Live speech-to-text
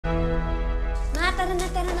Tara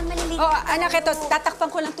na, maliliit. Oh, anak, ito, tatakpan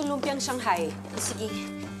ko lang itong lumpiang Shanghai. Sige.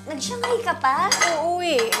 Nag-Shanghai ka pa? Oo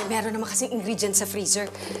eh. Meron naman kasing ingredients sa freezer.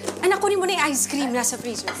 Anak, kunin mo na yung ice cream nasa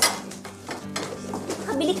freezer.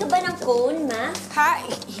 Kabili ka ba ng cone, ma? Ha?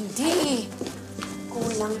 Hindi.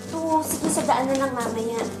 Kulang to. Sige, sa daan na lang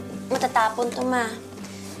mamaya. Matatapon to, ma.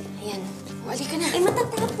 Ayan. Wali ka na. Eh,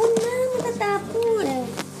 matatapon na. Matatapon.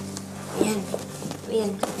 Ayan.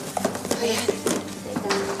 Ayan. Ayan. Teka,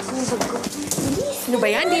 ano yung bag ko? Bilis. Ano ba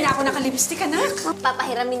yan? Hindi na ako nakalipstick, anak.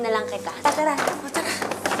 Papahiramin na lang kita. Tara. Tara.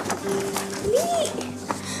 Dali.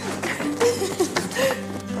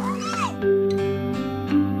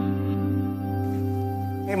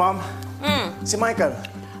 Hey, Mom. Si Michael.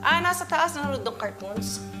 Nasa taas nanonood ng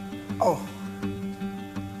cartoons. Oh,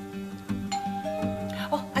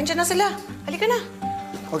 Oh, andyan na sila. Halika na.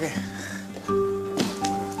 okay.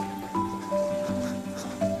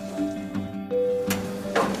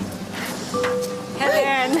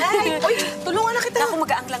 Helen. Ay, uy, tulungan na kita. Ako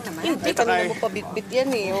mag-aang lang naman. Hindi, Ay, takay. kanina mo pabitbit yan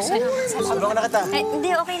eh. Oh. Tulungan na kita. Ay, hindi,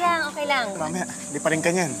 okay lang. Mamaya, di pa rin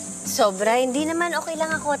kanyan. Sobra, hindi naman okay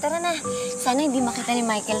lang ako. Tara na. Sana hindi makita ni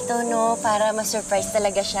Michael to, no? Para ma-surprise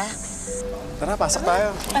talaga siya. Tara, pasok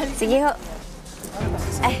tayo. Sige ho.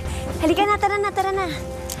 Ay, halika na, tara na.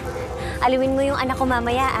 Aliwin mo yung anak ko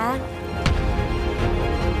mamaya, ah.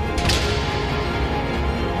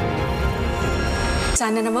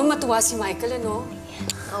 Sana naman matuwa si Michael, ano?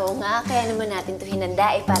 Oo nga, kaya naman natin to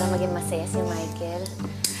hinanda eh, para maging masaya si Michael.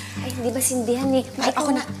 Ay, hindi ba sindihan eh? Michael, ako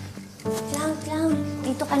na. Clown,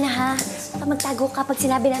 dito ka na ha. Magtago ka pag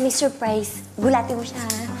sinabi namin surprise. Gulatin mo siya ha.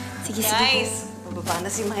 Sige. Guys, bababa na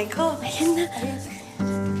si Michael. Ayan na.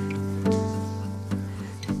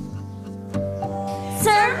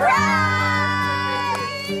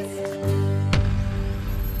 Surprise!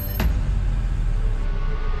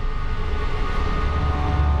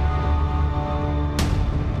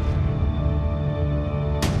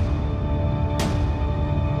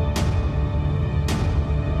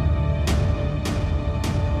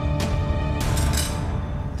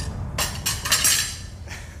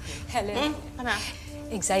 Helen. Ano?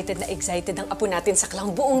 Excited ang apo natin sa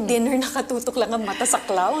clown. Buong dinner nakatutok lang ang mata sa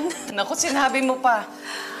clown. Naku, sinabi mo pa.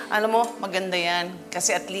 Alam mo, maganda yan.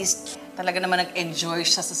 Kasi at least talaga naman nag-enjoy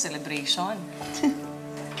siya sa celebration.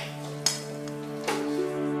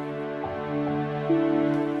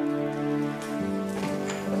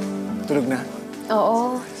 Tulog na.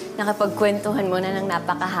 Oo, nakapagkwentuhan mo na ng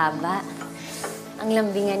napakahaba. Ang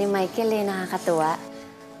lambingan ni Michael eh, nakakatuwa.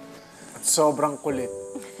 At sobrang kulit.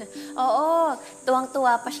 Oo,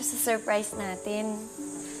 tuwang-tuwa pa siya sa surprise natin.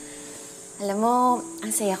 Alam mo,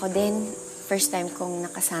 ang saya ko din. First time kong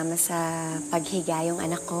nakasama sa paghiga yung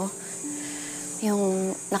anak ko.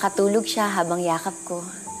 Yung nakatulog siya habang yakap ko.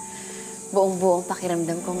 Buong-buong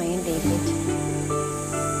pakiramdam ko ngayon, David.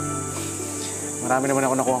 Marami naman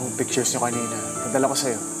ako nakuha ang pictures niyo kanina. Padala ko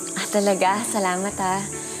sa'yo. Ah, talaga? Salamat, ha.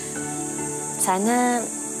 Sana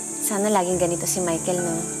laging ganito si Michael,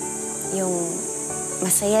 no? Yung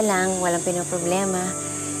masaya lang, walang pinoproblema.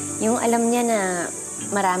 Yung alam niya na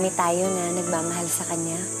marami tayo na nagmamahal sa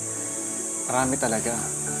kanya. Marami talaga.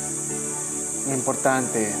 Ang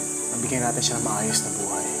importante, mabigyan natin siya ng maayos na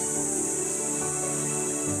buhay.